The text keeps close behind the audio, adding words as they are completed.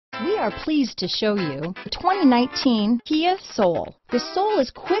We are pleased to show you the 2019 Kia Soul. The Soul is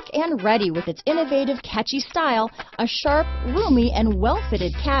quick and ready with its innovative, catchy style, a sharp, roomy, and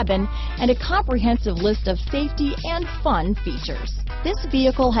well-fitted cabin, and a comprehensive list of safety and fun features. This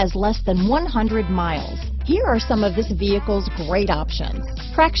vehicle has less than 100 miles. Here are some of this vehicle's great options: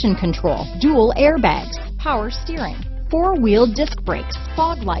 traction control, dual airbags, power steering, four-wheel disc brakes,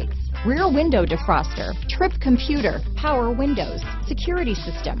 fog lights, rear window defroster, trip computer, power windows, security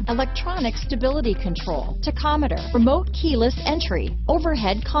system, electronic stability control, tachometer, remote keyless entry,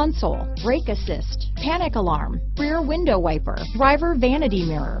 overhead console, brake assist, panic alarm, rear window wiper, driver vanity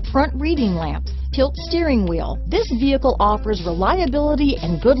mirror, front reading lamps, tilt steering wheel. This vehicle offers reliability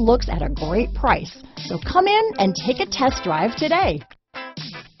and good looks at a great price. So come in and take a test drive today.